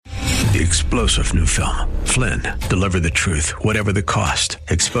the explosive new film, Flynn, Deliver the Truth, Whatever the Cost,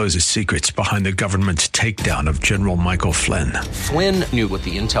 exposes secrets behind the government's takedown of General Michael Flynn. Flynn knew what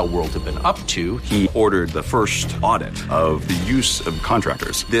the intel world had been up to. He ordered the first audit of the use of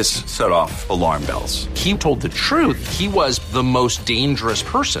contractors. This set off alarm bells. He told the truth. He was the most dangerous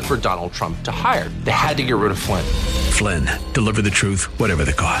person for Donald Trump to hire. They had to get rid of Flynn. Flynn, Deliver the Truth, Whatever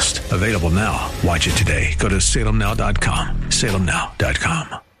the Cost. Available now. Watch it today. Go to salemnow.com.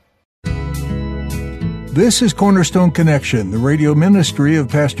 salemnow.com. This is Cornerstone Connection, the radio ministry of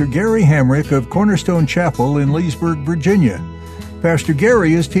Pastor Gary Hamrick of Cornerstone Chapel in Leesburg, Virginia. Pastor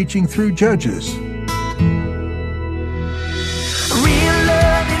Gary is teaching through Judges. Real love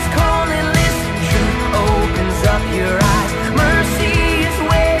is calling, listen, truth opens up your eyes. Mercy is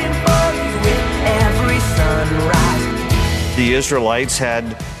waiting for you with every sunrise. The Israelites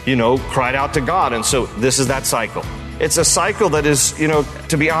had, cried out to God, and so this is that cycle. It's a cycle that is,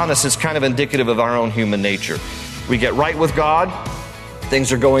 to be honest, it's kind of indicative of our own human nature. We get right with God,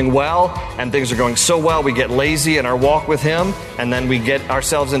 things are going well, and things are going so well, we get lazy in our walk with Him, and then we get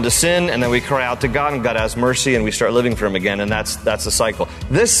ourselves into sin, and then we cry out to God, and God has mercy, and we start living for Him again, and that's the cycle.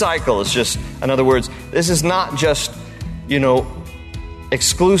 This cycle is just, in other words, this is not just,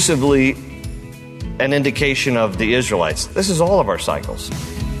 exclusively an indication of the Israelites. This is all of our cycles.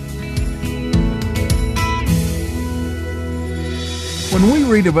 When we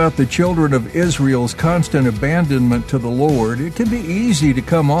read about the children of Israel's constant abandonment to the Lord, it can be easy to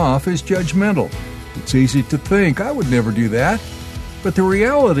come off as judgmental. It's easy to think, I would never do that. But the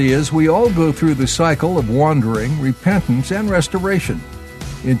reality is we all go through the cycle of wandering, repentance, and restoration.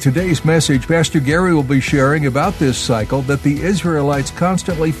 In today's message, Pastor Gary will be sharing about this cycle that the Israelites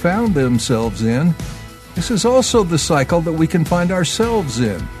constantly found themselves in. This is also the cycle that we can find ourselves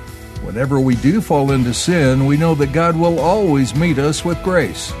in. Whenever we do fall into sin, we know that God will always meet us with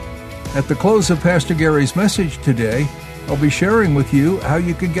grace. At the close of Pastor Gary's message today, I'll be sharing with you how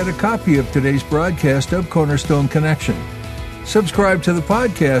you can get a copy of today's broadcast of Cornerstone Connection. Subscribe to the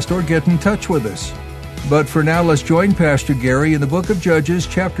podcast or get in touch with us. But for now, let's join Pastor Gary in the book of Judges,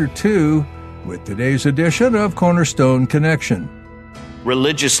 chapter 2, with today's edition of Cornerstone Connection.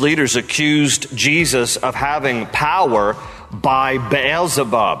 Religious leaders accused Jesus of having power by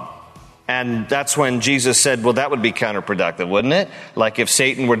Beelzebub. And that's when Jesus said, well, that would be counterproductive, wouldn't it? Like if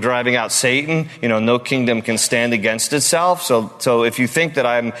Satan were driving out Satan, no kingdom can stand against itself. So if you think that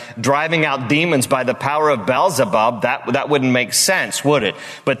I'm driving out demons by the power of Beelzebub, that wouldn't make sense, would it?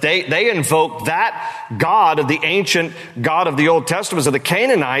 But they invoked that God of the ancient God of the Old Testament, of the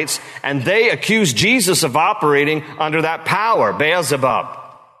Canaanites, and they accused Jesus of operating under that power, Beelzebub.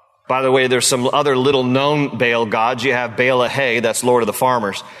 By the way, there's some other little known Baal gods. You have Baal-a-hay, that's Lord of the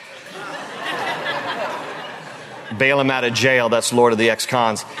Farmers. Bail him out of jail, that's Lord of the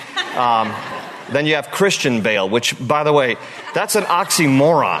ex-cons. Then you have Christian Baal, which, by the way, that's an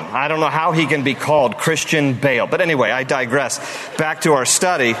oxymoron. I don't know how he can be called Christian Baal. But anyway, I digress. Back to our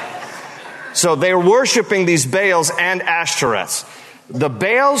study. So they're worshiping these Baals and Ashtoreths. The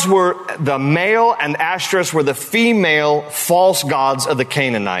Baals were the male and Ashtoreths were the female false gods of the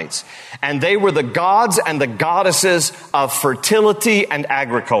Canaanites. And they were the gods and the goddesses of fertility and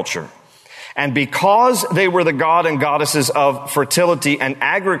agriculture. And because they were the god and goddesses of fertility and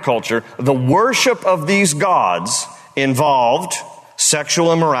agriculture, the worship of these gods involved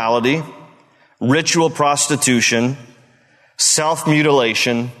sexual immorality, ritual prostitution,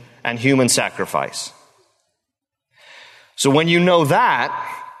 self-mutilation, and human sacrifice. So when you know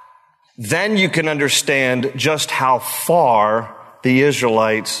that, then you can understand just how far the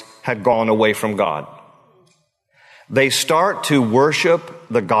Israelites had gone away from God. They start to worship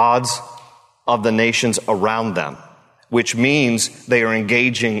the gods of the nations around them, which means they are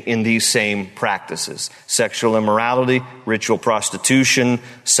engaging in these same practices: sexual immorality, ritual prostitution,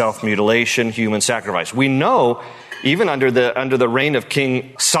 self-mutilation, human sacrifice. We know, even under the reign of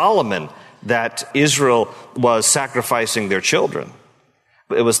King Solomon, that Israel was sacrificing their children.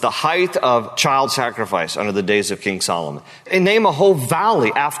 It was the height of child sacrifice under the days of King Solomon. And name a whole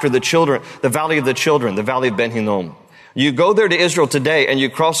valley after the children, the valley of the children, the valley of Ben Hinnom. You go there to Israel today and you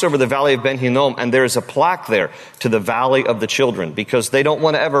cross over the valley of Ben Hinnom, and there's a plaque there to the valley of the children, because they don't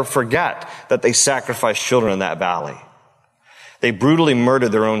want to ever forget that they sacrificed children in that valley. They brutally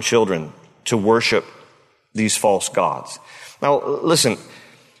murdered their own children to worship these false gods. Now, listen,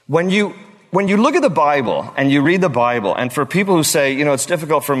 when you look at the Bible and you read the Bible, and for people who say, it's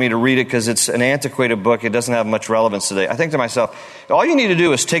difficult for me to read it because it's an antiquated book, it doesn't have much relevance today, I think to myself, all you need to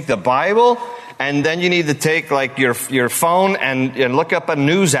do is take the Bible, and then you need to take like your phone and look up a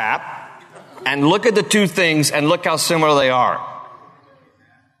news app and look at the two things and look how similar they are.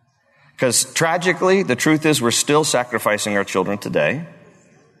 Because tragically, the truth is we're still sacrificing our children today.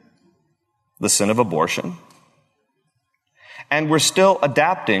 The sin of abortion. And we're still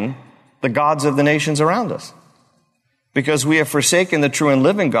adapting the gods of the nations around us. Because we have forsaken the true and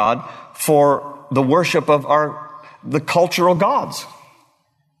living God for the worship of the cultural gods.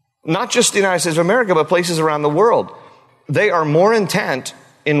 Not just the United States of America, but places around the world. They are more intent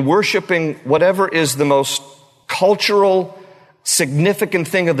in worshiping whatever is the most cultural, significant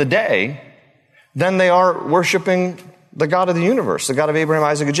thing of the day than they are worshiping the God of the universe, the God of Abraham,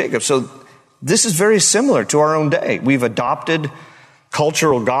 Isaac, and Jacob. So this is very similar to our own day. We've adopted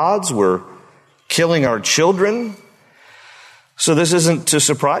cultural gods. We're killing our children. So this isn't to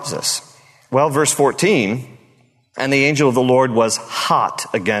surprise us. Well, verse 14, and the angel of the Lord was hot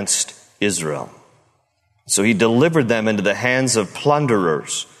against Israel. So he delivered them into the hands of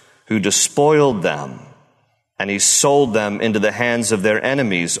plunderers who despoiled them, and he sold them into the hands of their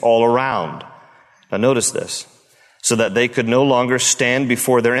enemies all around. Now notice this. So that they could no longer stand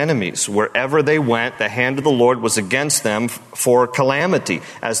before their enemies. Wherever they went, the hand of the Lord was against them for calamity,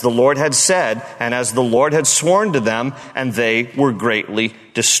 as the Lord had said, and as the Lord had sworn to them, and they were greatly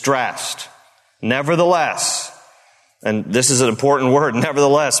distressed. Nevertheless, and this is an important word,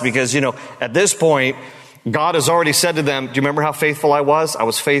 nevertheless, because, at this point, God has already said to them, do you remember how faithful I was? I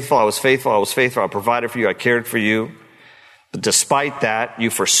was faithful, I was faithful, I was faithful, I provided for you, I cared for you. But despite that, you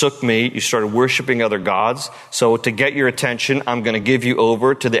forsook me, you started worshiping other gods. So to get your attention, I'm going to give you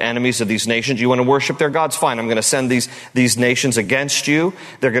over to the enemies of these nations. You want to worship their gods? Fine, I'm going to send these nations against you.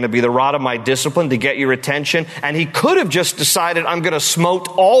 They're going to be the rod of my discipline to get your attention. And he could have just decided, I'm going to smote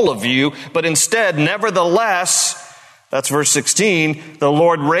all of you. But instead, nevertheless, that's verse 16, the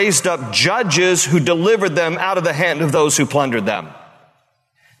Lord raised up judges who delivered them out of the hand of those who plundered them.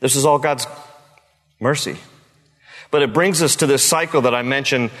 This is all God's mercy. But it brings us to this cycle that I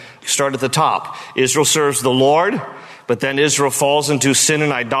mentioned, start at the top. Israel serves the Lord, but then Israel falls into sin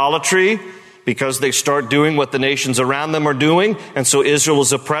and idolatry because they start doing what the nations around them are doing. And so Israel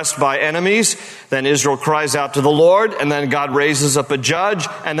is oppressed by enemies. Then Israel cries out to the Lord, and then God raises up a judge,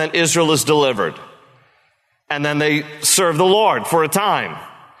 and then Israel is delivered. And then they serve the Lord for a time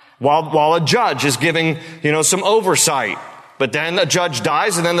while a judge is giving, some oversight. But then a judge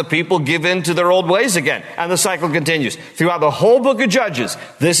dies, and then the people give in to their old ways again. And the cycle continues. Throughout the whole book of Judges,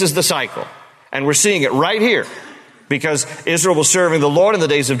 this is the cycle. And we're seeing it right here. Because Israel was serving the Lord in the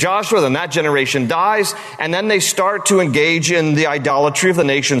days of Joshua, then that generation dies, and then they start to engage in the idolatry of the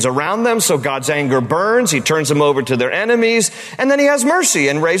nations around them. So God's anger burns, he turns them over to their enemies, and then he has mercy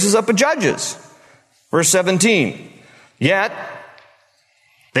and raises up a judges. Verse 17, yet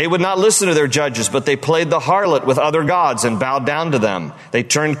they would not listen to their judges, but they played the harlot with other gods and bowed down to them. They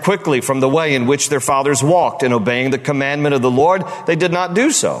turned quickly from the way in which their fathers walked, and obeying the commandment of the Lord, they did not do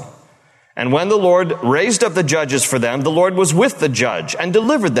so. And when the Lord raised up the judges for them, the Lord was with the judge and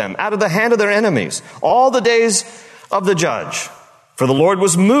delivered them out of the hand of their enemies all the days of the judge. For the Lord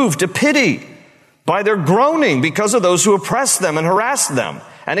was moved to pity by their groaning because of those who oppressed them and harassed them.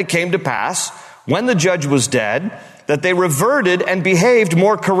 And it came to pass, when the judge was dead, that they reverted and behaved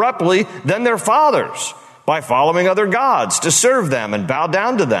more corruptly than their fathers by following other gods to serve them and bow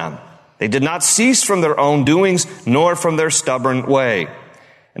down to them. They did not cease from their own doings, nor from their stubborn way.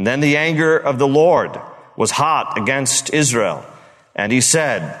 And then the anger of the Lord was hot against Israel. And he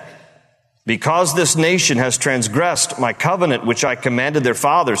said, because this nation has transgressed my covenant, which I commanded their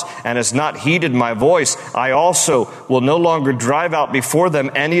fathers, and has not heeded my voice, I also will no longer drive out before them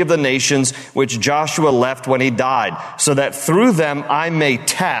any of the nations which Joshua left when he died, so that through them I may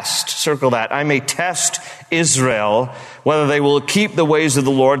test, circle that, I may test Israel, whether they will keep the ways of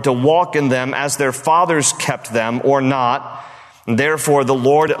the Lord to walk in them as their fathers kept them or not. And therefore, the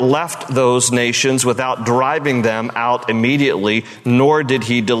Lord left those nations without driving them out immediately, nor did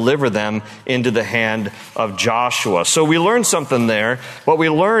he deliver them into the hand of Joshua. So we learn something there. What we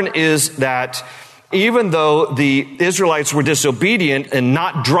learn is that even though the Israelites were disobedient and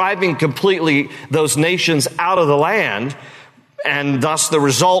not driving completely those nations out of the land, and thus the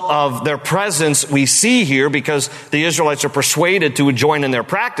result of their presence we see here because the Israelites are persuaded to join in their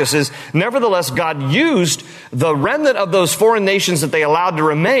practices. Nevertheless, God used the remnant of those foreign nations that they allowed to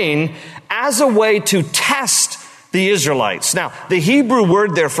remain as a way to test the Israelites. Now, the Hebrew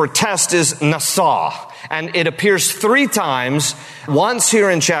word there for test is nasah, and it appears 3 times, once here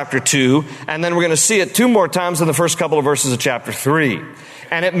in chapter 2, and then we're going to see it 2 more times in the first couple of verses of chapter 3.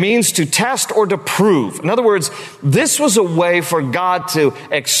 And it means to test or to prove. In other words, this was a way for God to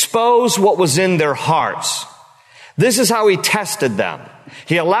expose what was in their hearts. This is how he tested them.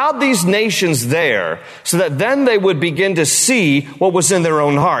 He allowed these nations there so that then they would begin to see what was in their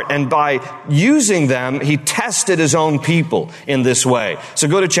own heart. And by using them, he tested his own people in this way. So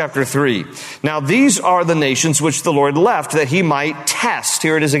go to chapter 3. Now these are the nations which the Lord left that he might test.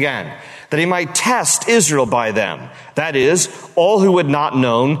 Here it is again. That he might test Israel by them. That is, all who had not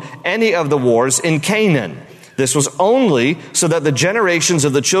known any of the wars in Canaan. This was only so that the generations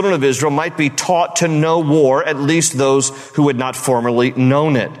of the children of Israel might be taught to know war, at least those who had not formerly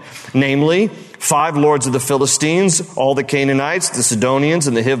known it. Namely, 5 lords of the Philistines, all the Canaanites, the Sidonians,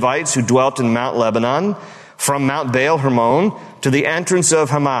 and the Hivites who dwelt in Mount Lebanon, from Mount Baal Hermon to the entrance of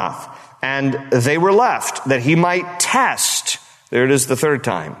Hamath. And they were left that he might test, there it is the third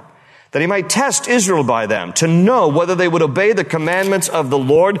time, that he might test Israel by them, to know whether they would obey the commandments of the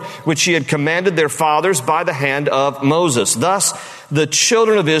Lord, which he had commanded their fathers by the hand of Moses. Thus, the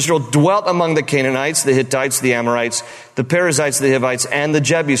children of Israel dwelt among the Canaanites, the Hittites, the Amorites, the Perizzites, the Hivites, and the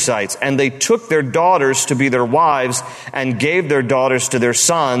Jebusites. And they took their daughters to be their wives, and gave their daughters to their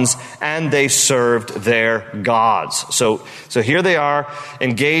sons, and they served their gods. So here they are,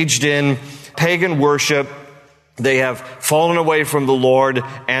 engaged in pagan worship. They have fallen away from the Lord,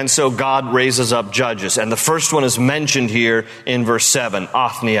 and so God raises up judges. And the first one is mentioned here in verse 7,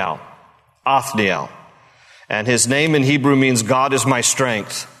 Othniel. Othniel. And his name in Hebrew means God is my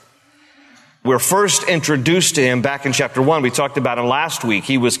strength. We're first introduced to him back in chapter 1. We talked about him last week.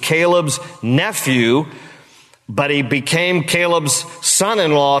 He was Caleb's nephew, but he became Caleb's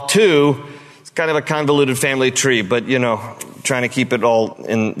son-in-law too. It's kind of a convoluted family tree, but trying to keep it all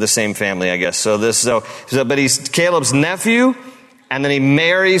in the same family, I guess. But he's Caleb's nephew, and then he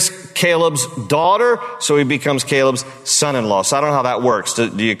marries Caleb's daughter, so he becomes Caleb's son-in-law. So I don't know how that works.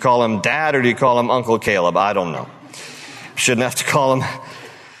 Do you call him dad or do you call him Uncle Caleb? I don't know. Shouldn't have to call him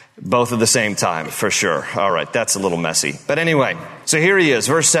both at the same time, for sure. All right, that's a little messy. But anyway, so here he is,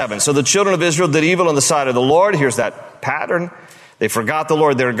 verse 7. So the children of Israel did evil in the sight of the Lord. Here's that pattern. They forgot the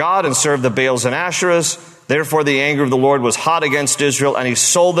Lord their God and served the Baals and Asherahs. Therefore the anger of the Lord was hot against Israel, and he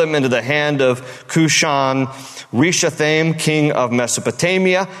sold them into the hand of Cushan Rishathaim, king of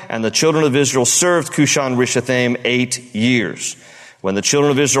Mesopotamia. And the children of Israel served Cushan Rishathaim 8 years. When the children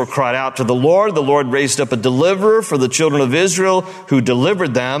of Israel cried out to the Lord raised up a deliverer for the children of Israel, who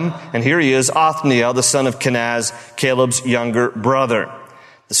delivered them. And here he is, Othniel, the son of Kenaz, Caleb's younger brother.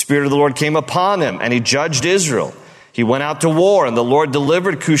 The Spirit of the Lord came upon him, and he judged Israel. He went out to war, and the Lord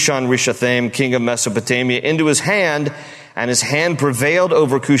delivered Cushan Rishathaim, king of Mesopotamia, into his hand, and his hand prevailed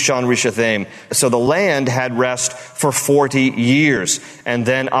over Cushan Rishathaim. So the land had rest for 40 years. And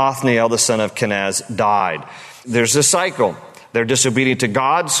then Othniel, the son of Kenaz, died. There's a cycle. They're disobedient to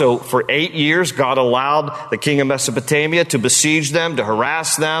God. So for 8 years, God allowed the king of Mesopotamia to besiege them, to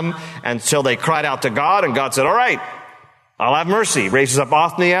harass them, until they cried out to God, and God said, all right, I'll have mercy. Raises up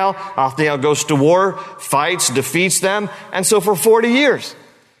Othniel. Othniel goes to war, fights, defeats them. And so for 40 years,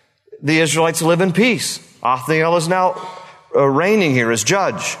 the Israelites live in peace. Othniel is now reigning here as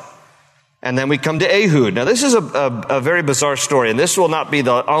judge. And then we come to Ehud. Now this is a very bizarre story, and this will not be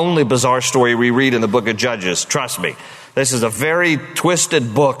the only bizarre story we read in the book of Judges. Trust me. This is a very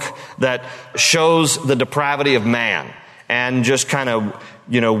twisted book that shows the depravity of man and just kind of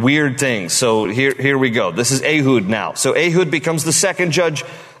weird things. So here we go. This is Ehud now. So Ehud becomes the second judge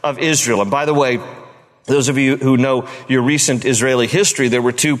of Israel. And by the way, those of you who know your recent Israeli history, there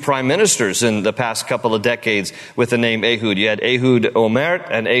were 2 prime ministers in the past couple of decades with the name Ehud. You had Ehud Olmert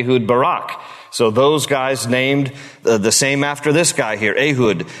and Ehud Barak. So those guys named the same after this guy here,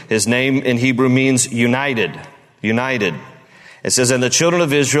 Ehud. His name in Hebrew means united. United. It says, and the children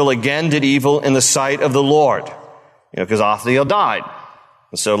of Israel again did evil in the sight of the Lord. Because Othniel died.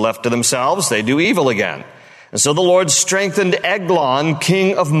 And so left to themselves, they do evil again. And so the Lord strengthened Eglon,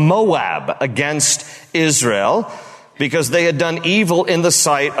 king of Moab, against Israel, because they had done evil in the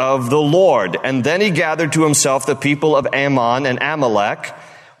sight of the Lord. And then he gathered to himself the people of Ammon and Amalek,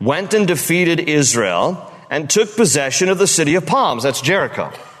 went and defeated Israel, and took possession of the city of palms. That's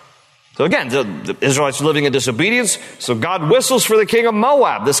Jericho. So again, the Israelites are living in disobedience. So God whistles for the king of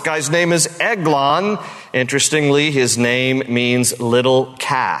Moab. This guy's name is Eglon. Interestingly, his name means little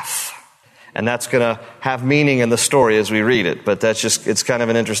calf. And that's going to have meaning in the story as we read it. But it's kind of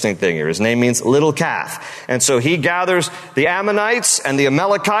an interesting thing here. His name means little calf. And so he gathers the Ammonites and the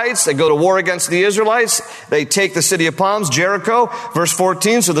Amalekites. They go to war against the Israelites. They take the city of palms, Jericho. Verse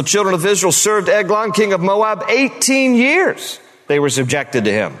 14, so the children of Israel served Eglon, king of Moab, 18 years. They were subjected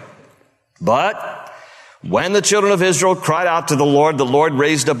to him. But when the children of Israel cried out to the Lord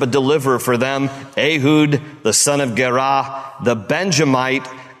raised up a deliverer for them, Ehud, the son of Gerah, the Benjamite,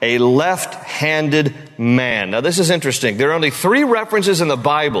 a left-handed man. Now, this is interesting. There are only 3 references in the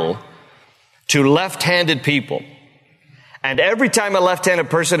Bible to left-handed people. And every time a left-handed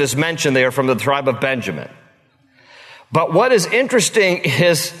person is mentioned, they are from the tribe of Benjamin. But what is interesting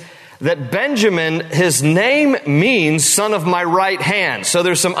is that Benjamin, his name means son of my right hand. So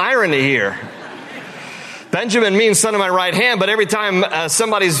there's some irony here. Benjamin means son of my right hand, but every time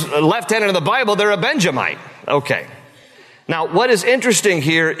somebody's left-handed in the Bible, they're a Benjamite. Okay. Now, what is interesting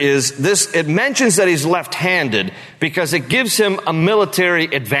here is this, it mentions that he's left-handed because it gives him a military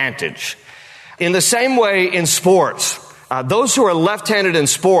advantage. In the same way in sports, those who are left-handed in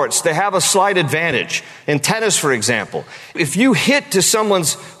sports, they have a slight advantage. In tennis, for example, if you hit to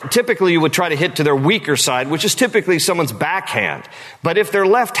someone's, typically you would try to hit to their weaker side, which is typically someone's backhand. But if they're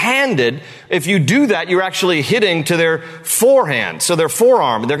left-handed, if you do that, you're actually hitting to their forehand, so their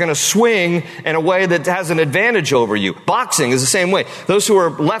forearm. They're going to swing in a way that has an advantage over you. Boxing is the same way. Those who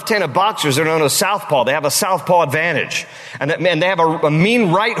are left-handed boxers are known as southpaw. They have a southpaw advantage. And they have a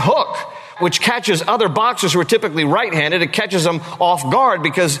mean right hook, which catches other boxers who are typically right-handed. It catches them off guard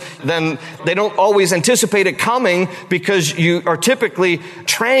because then they don't always anticipate it coming because you are typically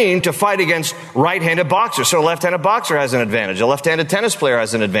trained to fight against right-handed boxers. So a left-handed boxer has an advantage. A left-handed tennis player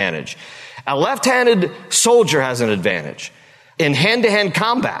has an advantage. A left-handed soldier has an advantage. In hand-to-hand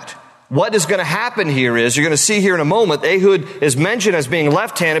combat, what is going to happen here is, you're going to see here in a moment, Ehud is mentioned as being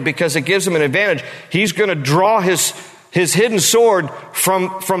left-handed because it gives him an advantage. He's going to draw his hidden sword from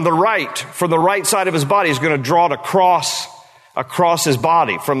the right side of his body. He's going to draw it across his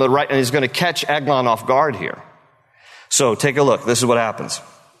body from the right, and he's going to catch Eglon off guard here. So take a look. This is what happens.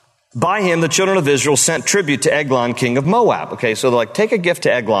 By him, the children of Israel sent tribute to Eglon, king of Moab. Okay, so they're like, take a gift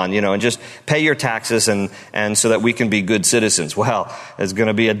to Eglon, and just pay your taxes and so that we can be good citizens. Well, there's going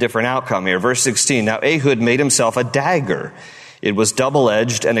to be a different outcome here. Verse 16, now Ehud made himself a dagger. It was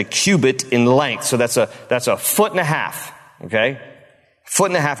double-edged and a cubit in length. So that's a 1.5 feet, okay?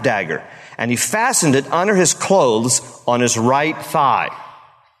 1.5 feet dagger. And he fastened it under his clothes on his right thigh.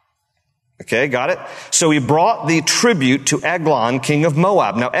 Okay, got it? So he brought the tribute to Eglon, king of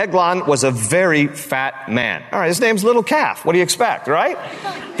Moab. Now, Eglon was a very fat man. All right, his name's Little Calf. What do you expect, right?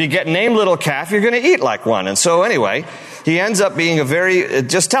 If you get named Little Calf, you're going to eat like one. And so anyway, he ends up being it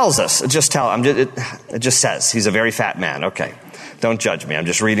just says he's a very fat man. Okay. Don't judge me. I'm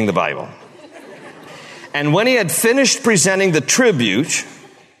just reading the Bible. And when he had finished presenting the tribute,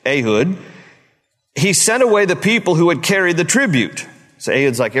 Ehud, he sent away the people who had carried the tribute. So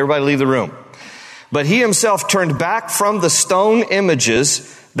Ehud's like, everybody leave the room. But he himself turned back from the stone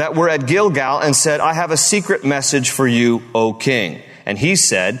images that were at Gilgal and said, I have a secret message for you, O king. And he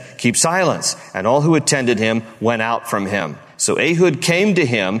said, keep silence. And all who attended him went out from him. So Ehud came to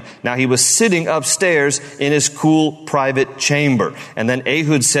him. Now he was sitting upstairs in his cool private chamber. And then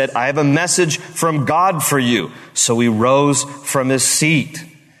Ehud said, I have a message from God for you. So he rose from his seat.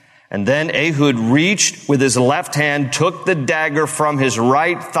 And then Ehud reached with his left hand, took the dagger from his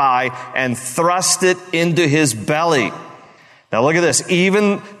right thigh, and thrust it into his belly. Now look at this.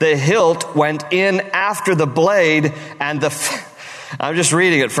 Even the hilt went in after the blade, and I'm just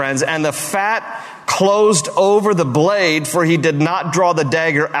reading it, friends. And the fat closed over the blade, for he did not draw the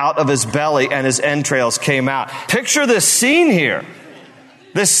dagger out of his belly, and his entrails came out. Picture this scene here.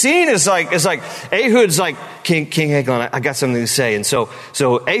 This scene is like Ehud's like, King Eglon, I got something to say. And so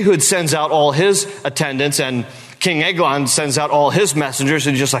Ehud sends out all his attendants, and King Eglon sends out all his messengers,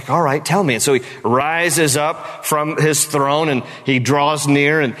 and he's just like, all right, tell me. And so he rises up from his throne, and he draws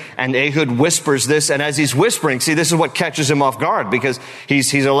near, and Ehud whispers this. And as he's whispering, see, this is what catches him off guard, because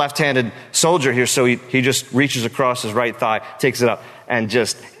he's a left-handed soldier here. So he just reaches across his right thigh, takes it up, and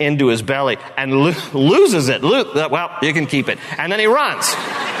just into his belly, and loses it. Well, you can keep it. And then he runs.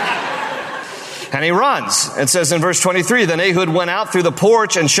 And he runs. It says in verse 23, then Ehud went out through the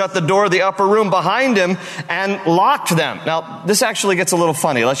porch and shut the door of the upper room behind him and locked them. Now, this actually gets a little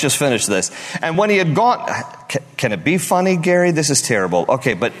funny. Let's just finish this. And when he had gone, can it be funny, Gary? This is terrible.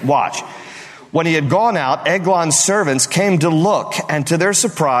 Okay, but watch. When he had gone out, Eglon's servants came to look, and to their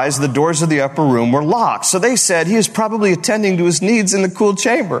surprise, the doors of the upper room were locked. So they said, he is probably attending to his needs in the cool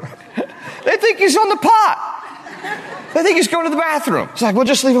chamber. They think he's on the pot. They think he's going to the bathroom. It's like, well,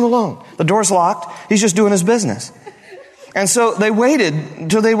 just leave him alone. The door's locked. He's just doing his business. And so they waited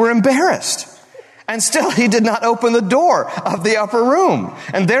until they were embarrassed. And still he did not open the door of the upper room.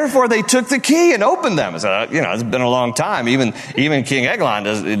 And therefore they took the key and opened them. So, it's been a long time. Even King Eglon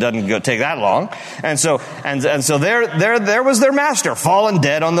doesn't take that long. And so there was their master, fallen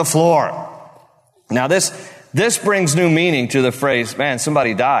dead on the floor. Now this brings new meaning to the phrase, man,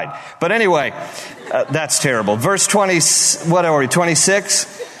 somebody died. But anyway, that's terrible. Verse 20,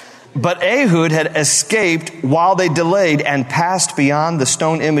 26. But Ehud had escaped while they delayed and passed beyond the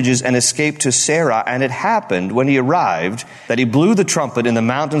stone images and escaped to Serah. And it happened when he arrived that he blew the trumpet in the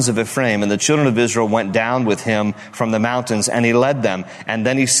mountains of Ephraim, and the children of Israel went down with him from the mountains, and he led them. And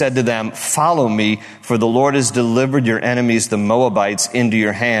then he said to them, "Follow me, for the Lord has delivered your enemies, the Moabites, into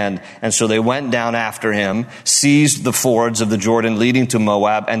your hand." And so they went down after him, seized the fords of the Jordan leading to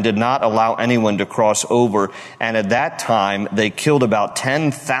Moab, and did not allow anyone to cross over. And at that time they killed about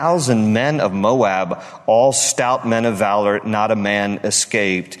 10,000 men of Moab, all stout men of valor, not a man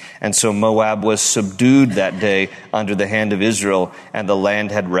escaped. And so Moab was subdued that day under the hand of Israel, and the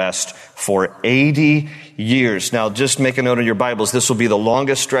land had rest for 80 years. Now, just make a note in your Bibles, this will be the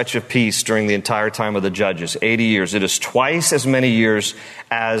longest stretch of peace during the entire time of the judges, 80 years. It is twice as many years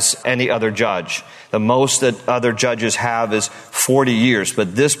as any other judge. The most that other judges have is 40 years,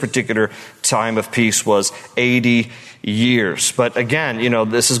 but this particular time of peace was 80 years. But again,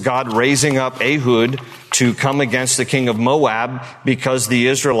 this is God raising up Ehud to come against the king of Moab because the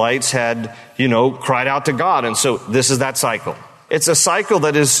Israelites had, cried out to God. And so this is that cycle. It's a cycle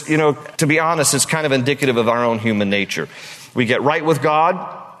that is, to be honest, it's kind of indicative of our own human nature. We get right with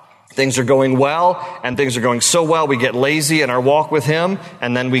God, things are going well, and things are going so well, we get lazy in our walk with Him,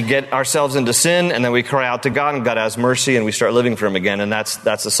 and then we get ourselves into sin, and then we cry out to God, and God has mercy, and we start living for Him again, and that's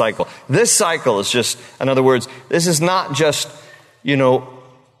the cycle. This cycle is just, in other words, this is not just,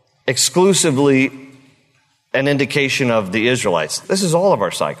 exclusively an indication of the Israelites. This is all of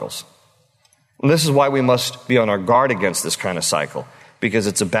our cycles. And this is why we must be on our guard against this kind of cycle, because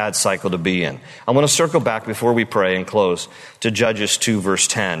it's a bad cycle to be in. I want to circle back before we pray and close to Judges 2, verse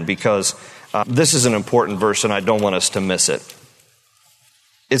 10, because this is an important verse and I don't want us to miss it.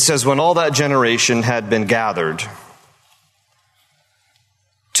 It says, "When all that generation had been gathered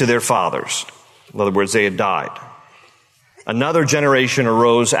to their fathers," in other words, they had died, "another generation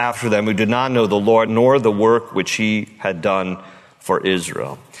arose after them who did not know the Lord, nor the work which He had done for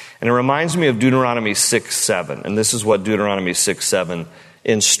Israel." And it reminds me of Deuteronomy 6:7. And this is what Deuteronomy 6:7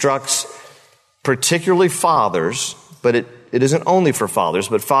 instructs particularly fathers, but it isn't only for fathers,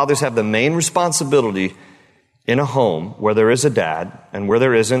 but fathers have the main responsibility in a home where there is a dad and where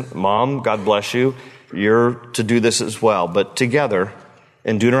there isn't. Mom, God bless you, you're to do this as well. But together,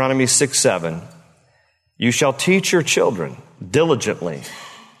 in Deuteronomy 6:7, "You shall teach your children diligently.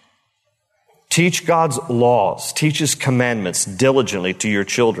 Teach God's laws, teach His commandments diligently to your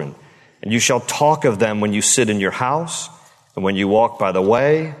children. And you shall talk of them when you sit in your house, and when you walk by the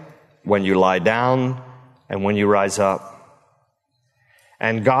way, when you lie down, and when you rise up."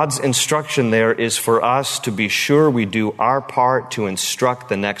 And God's instruction there is for us to be sure we do our part to instruct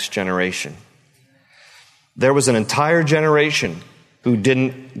the next generation. There was an entire generation who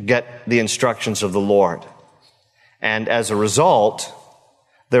didn't get the instructions of the Lord. And as a result,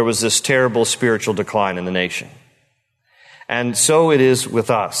 there was this terrible spiritual decline in the nation. And so it is with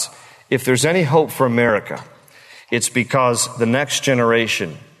us. If there's any hope for America, it's because the next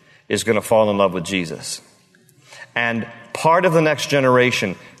generation is going to fall in love with Jesus. And part of the next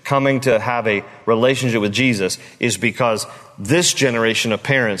generation coming to have a relationship with Jesus is because this generation of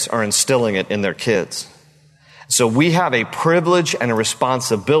parents are instilling it in their kids. So we have a privilege and a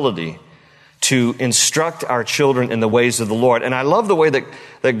responsibility to instruct our children in the ways of the Lord. And I love the way that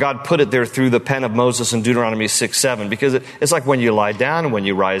God put it there through the pen of Moses in Deuteronomy 6:7, because it's like when you lie down, when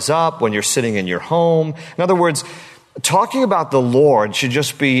you rise up, when you're sitting in your home. In other words, talking about the Lord should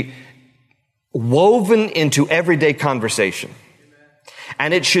just be woven into everyday conversation.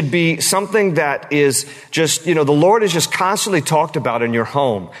 And it should be something that is just, the Lord is just constantly talked about in your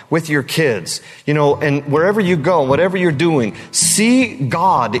home, with your kids, and wherever you go, whatever you're doing, see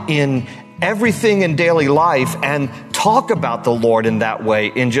God in everything in daily life and talk about the Lord in that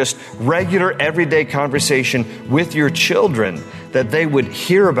way, in just regular everyday conversation with your children, that they would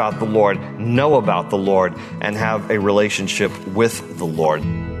hear about the Lord, know about the Lord, and have a relationship with the Lord.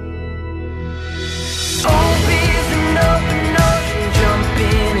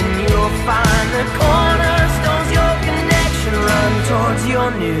 Find the cornerstones, your connection, run towards your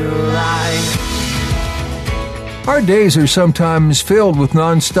new life. Our days are sometimes filled with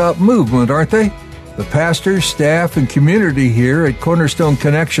nonstop movement, aren't they? The pastors, staff, and community here at Cornerstone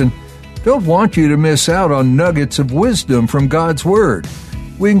Connection don't want you to miss out on nuggets of wisdom from God's Word.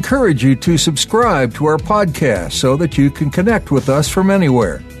 We encourage you to subscribe to our podcast so that you can connect with us from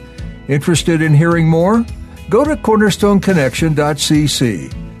anywhere. Interested in hearing more? Go to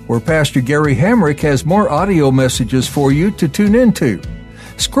cornerstoneconnection.cc, where Pastor Gary Hamrick has more audio messages for you to tune into.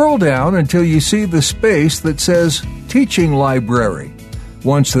 Scroll down until you see the space that says Teaching Library.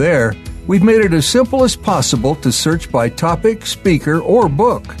 Once there, we've made it as simple as possible to search by topic, speaker, or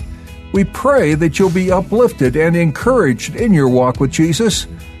book. We pray that you'll be uplifted and encouraged in your walk with Jesus.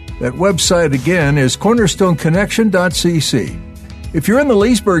 That website again is cornerstoneconnection.cc. If you're in the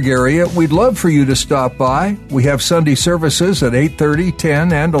Leesburg area, we'd love for you to stop by. We have Sunday services at 8:30,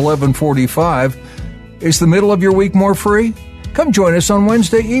 10, and 11:45. Is the middle of your week more free? Come join us on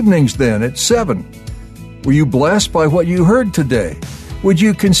Wednesday evenings then at 7. Were you blessed by what you heard today? Would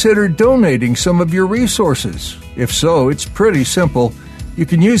you consider donating some of your resources? If so, it's pretty simple. You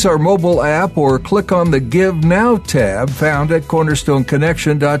can use our mobile app or click on the Give Now tab found at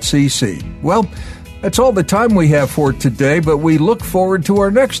cornerstoneconnection.cc. Well, that's all the time we have for today, but we look forward to our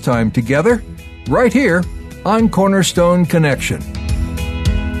next time together, right here on Cornerstone Connection.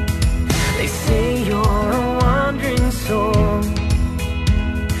 They say you're a wandering soul,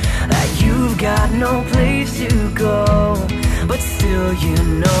 that you've got no place to go, but still you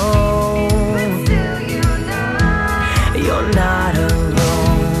know, you're not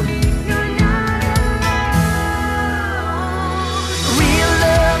alone. Real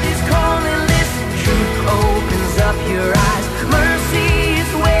love is calling, listen, truth opens up your eyes. Mercy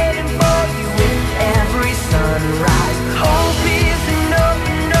is waiting for you with every sunrise. Hope is an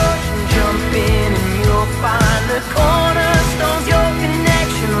open ocean, jump in and you'll find the cornerstones, your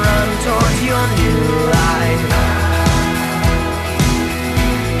connection, run towards your new life.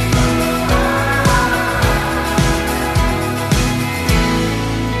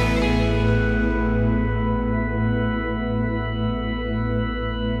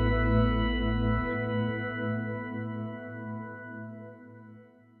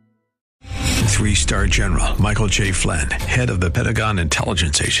 Three-star General Michael J. Flynn, head of the Pentagon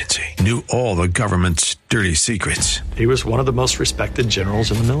Intelligence Agency, knew all the government's dirty secrets. He was one of the most respected generals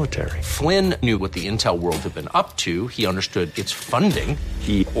in the military. Flynn knew what the intel world had been up to. He understood its funding.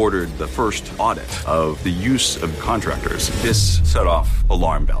 He ordered the first audit of the use of contractors. This set off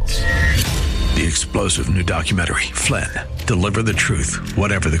alarm bells. The explosive new documentary, Flynn, Deliver the Truth,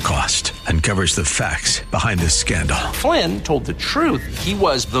 Whatever the Cost, uncovers the facts behind this scandal. Flynn told the truth. He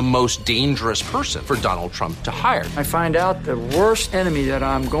was the most dangerous person for Donald Trump to hire. I find out the worst enemy that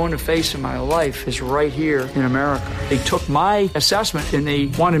I'm going to face in my life is right here in America. They took my assessment and they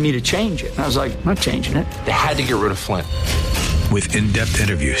wanted me to change it. And I was like, I'm not changing it. They had to get rid of Flynn. With in-depth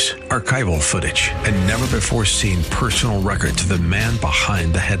interviews, archival footage, and never-before-seen personal records of the man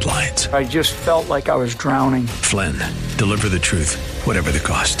behind the headlines. I just felt like I was drowning. Flynn, Deliver the Truth, Whatever the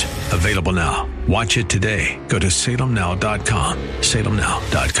Cost. Available now. Watch it today. Go to salemnow.com.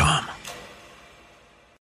 salemnow.com.